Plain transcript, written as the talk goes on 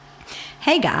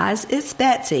Hey guys, it's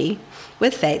Betsy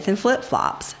with Faith and Flip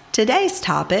Flops. Today's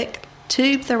topic,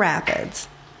 Tube the Rapids.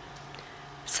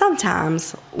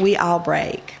 Sometimes we all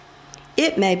break.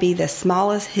 It may be the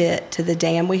smallest hit to the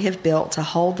dam we have built to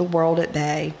hold the world at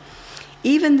bay.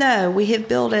 Even though we have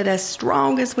built it as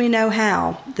strong as we know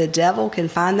how, the devil can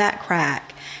find that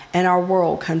crack and our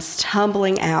world comes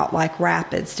tumbling out like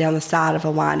rapids down the side of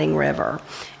a winding river,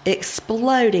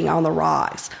 exploding on the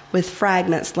rocks with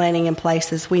fragments landing in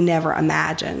places we never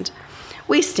imagined.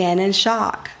 We stand in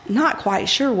shock, not quite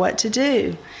sure what to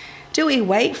do. Do we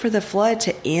wait for the flood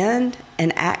to end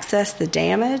and access the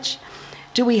damage?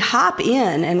 Do we hop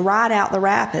in and ride out the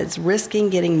rapids, risking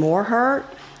getting more hurt?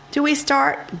 Do we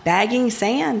start bagging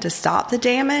sand to stop the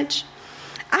damage?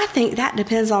 I think that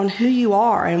depends on who you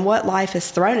are and what life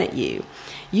has thrown at you.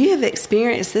 You have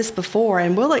experienced this before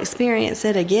and will experience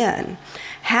it again.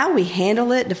 How we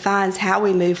handle it defines how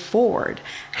we move forward,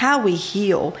 how we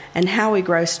heal, and how we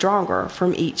grow stronger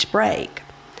from each break.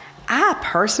 I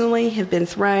personally have been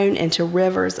thrown into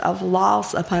rivers of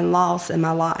loss upon loss in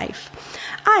my life.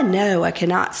 I know I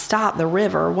cannot stop the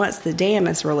river once the dam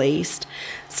is released,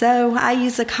 so I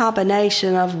use a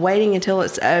combination of waiting until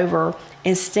it's over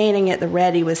and standing at the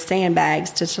ready with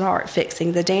sandbags to start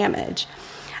fixing the damage.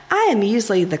 I am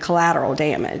usually the collateral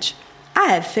damage. I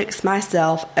have fixed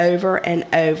myself over and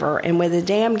over, and when the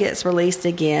dam gets released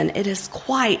again, it is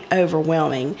quite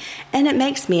overwhelming, and it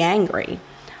makes me angry.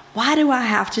 Why do I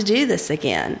have to do this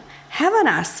again? Haven't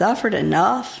I suffered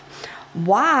enough?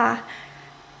 Why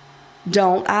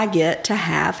don't I get to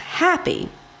have happy?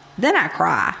 Then I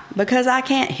cry because I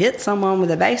can't hit someone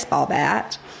with a baseball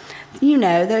bat. You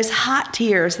know, those hot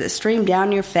tears that stream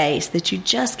down your face that you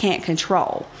just can't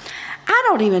control. I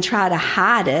don't even try to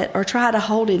hide it or try to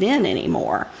hold it in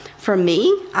anymore. For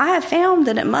me, I have found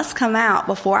that it must come out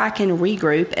before I can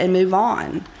regroup and move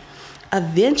on.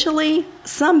 Eventually,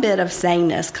 some bit of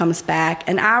saneness comes back,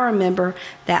 and I remember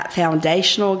that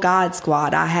foundational God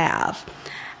squad I have.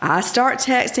 I start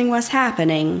texting what's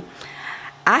happening.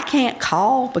 I can't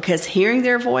call because hearing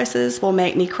their voices will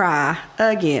make me cry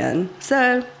again,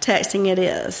 so texting it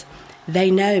is.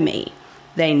 They know me.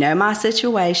 They know my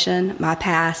situation, my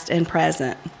past and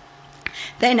present.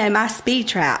 They know my speed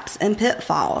traps and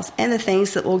pitfalls and the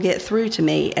things that will get through to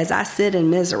me as I sit in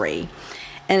misery.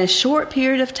 In a short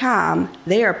period of time,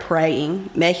 they are praying,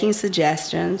 making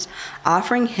suggestions,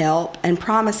 offering help, and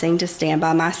promising to stand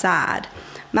by my side.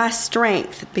 My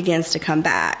strength begins to come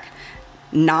back.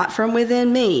 Not from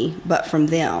within me, but from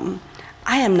them.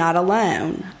 I am not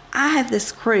alone. I have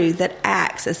this crew that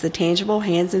acts as the tangible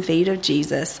hands and feet of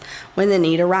Jesus when the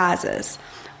need arises.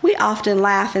 We often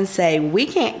laugh and say we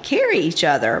can't carry each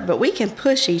other, but we can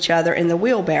push each other in the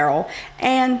wheelbarrow,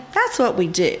 and that's what we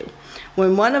do.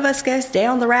 When one of us goes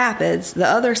down the rapids, the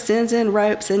other sends in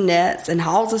ropes and nets and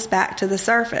hauls us back to the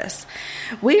surface.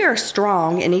 We are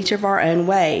strong in each of our own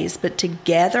ways, but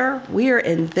together we are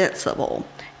invincible.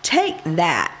 Take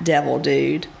that, devil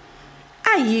dude.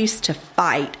 I used to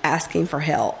fight asking for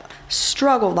help,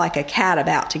 struggled like a cat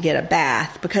about to get a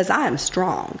bath because I am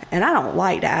strong and I don't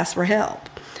like to ask for help.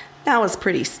 That was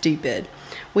pretty stupid.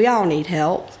 We all need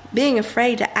help. Being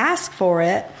afraid to ask for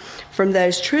it from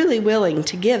those truly willing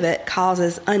to give it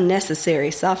causes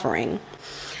unnecessary suffering.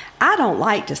 I don't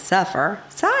like to suffer,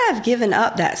 so I have given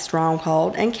up that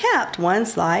stronghold and kept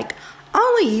ones like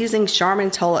only using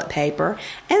Charmin toilet paper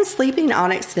and sleeping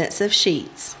on expensive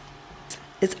sheets.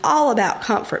 It's all about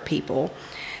comfort, people.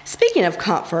 Speaking of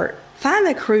comfort, find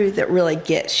the crew that really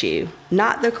gets you,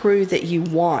 not the crew that you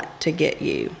want to get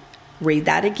you. Read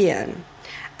that again.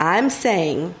 I'm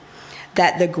saying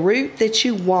that the group that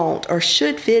you want or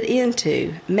should fit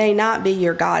into may not be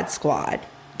your God squad.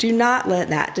 Do not let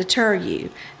that deter you.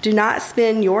 Do not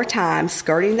spend your time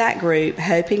skirting that group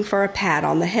hoping for a pat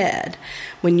on the head.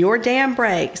 When your dam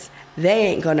breaks, they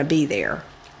ain't going to be there.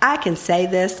 I can say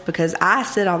this because I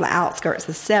sit on the outskirts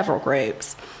of several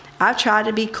groups. I've tried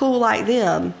to be cool like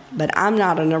them, but I'm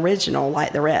not an original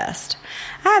like the rest.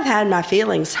 I've had my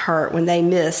feelings hurt when they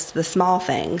missed the small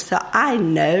things, so I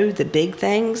know the big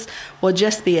things will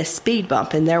just be a speed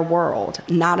bump in their world,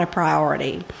 not a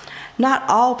priority. Not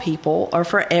all people are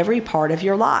for every part of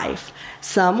your life.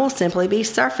 Some will simply be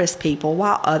surface people,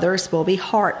 while others will be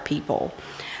heart people.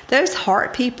 Those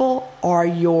heart people are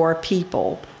your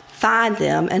people. Find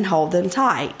them and hold them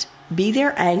tight. Be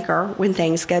their anchor when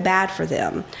things go bad for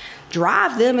them.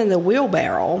 Drive them in the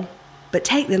wheelbarrow, but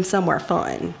take them somewhere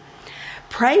fun.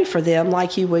 Pray for them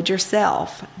like you would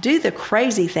yourself. Do the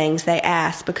crazy things they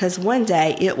ask, because one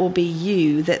day it will be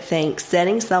you that thinks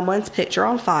setting someone's picture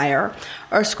on fire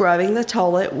or scrubbing the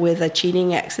toilet with a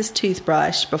cheating ex's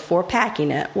toothbrush before packing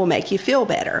it will make you feel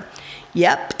better.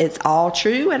 Yep, it's all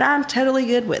true, and I'm totally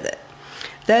good with it.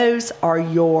 Those are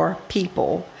your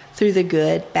people, through the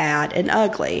good, bad, and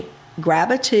ugly.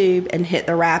 Grab a tube and hit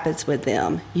the rapids with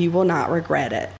them. You will not regret it.